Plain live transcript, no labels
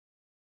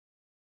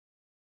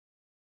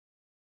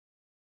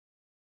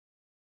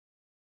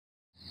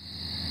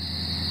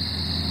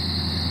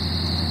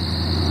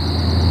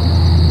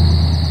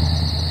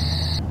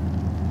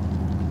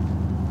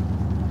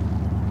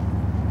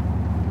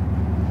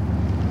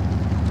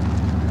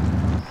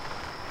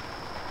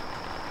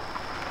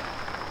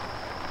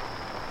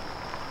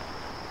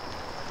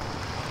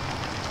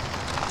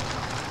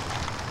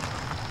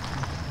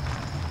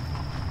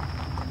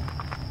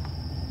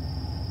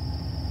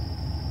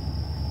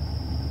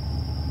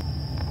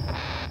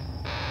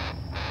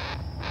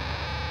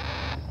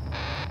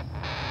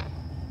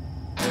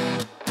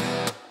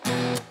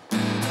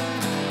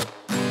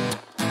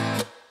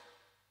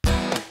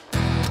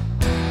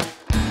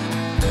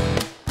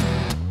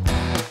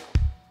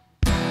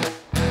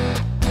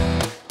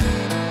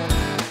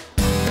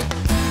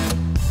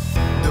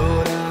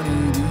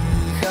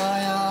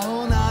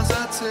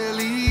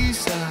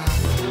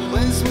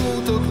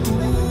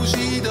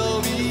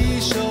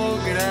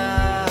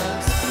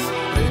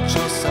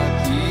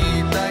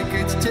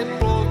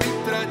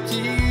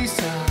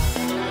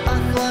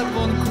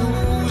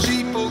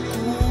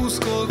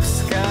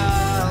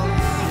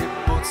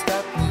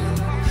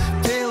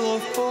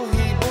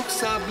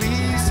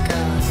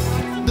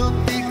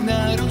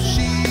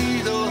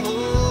ruší do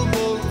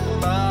hlbok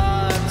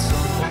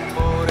pácom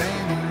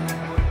otvorený.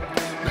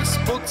 Bez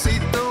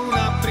pocitov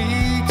na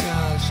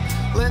príťaž,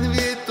 len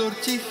vietor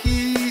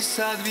tichý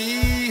sa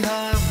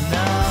dvíha v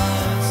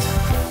nás.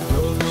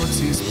 Kto v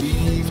noci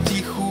spí, v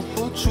tichu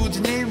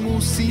počuť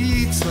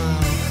nemusí clá.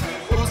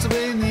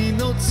 Ozvený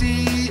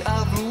nocí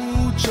a v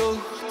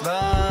lúčoch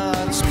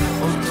tvár sme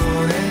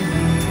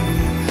otvorení.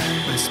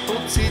 Bez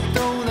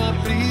pocitov na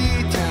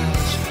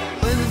príťaž,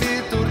 len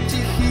vietor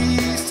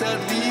tichý sa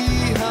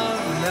dvíha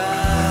v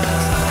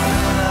nás.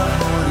 Na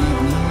mori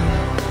dní,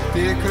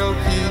 tie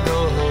kroky do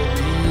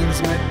hlbín,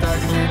 sme tak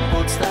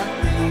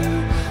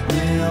nepodstatní,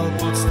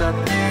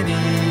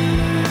 neopodstatnení.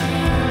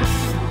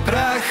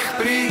 Prach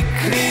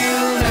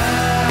prikryl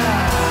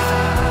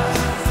nás,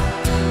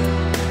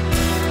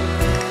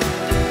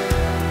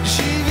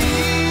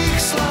 živých,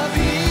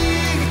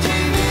 slabých,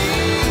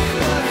 divých,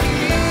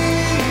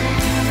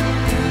 plachých.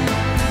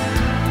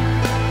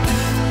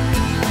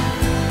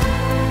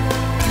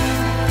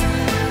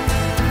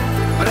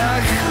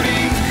 Prach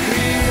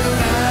prikryl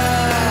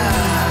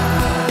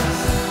nás,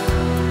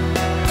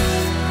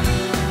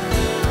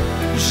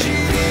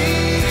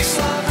 živých,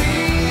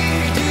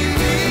 slabých,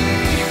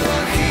 divých,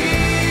 plachých.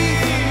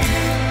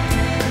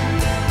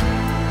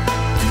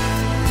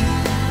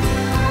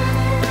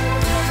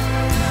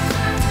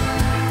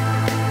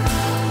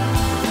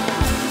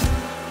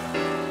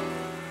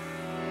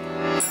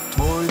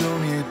 Tvoj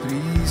dom je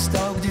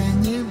prístav, kde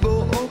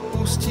nebo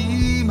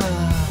opustí ma.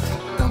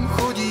 Tam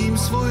chodím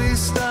svoje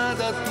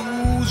stáda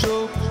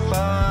túžob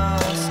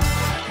pás.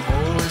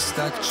 Bolesť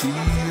tak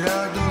číra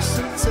do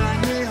srdca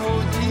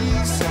nehodí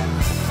sa.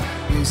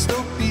 Jej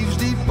stopy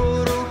vždy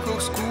po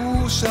rokoch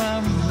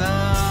skúšam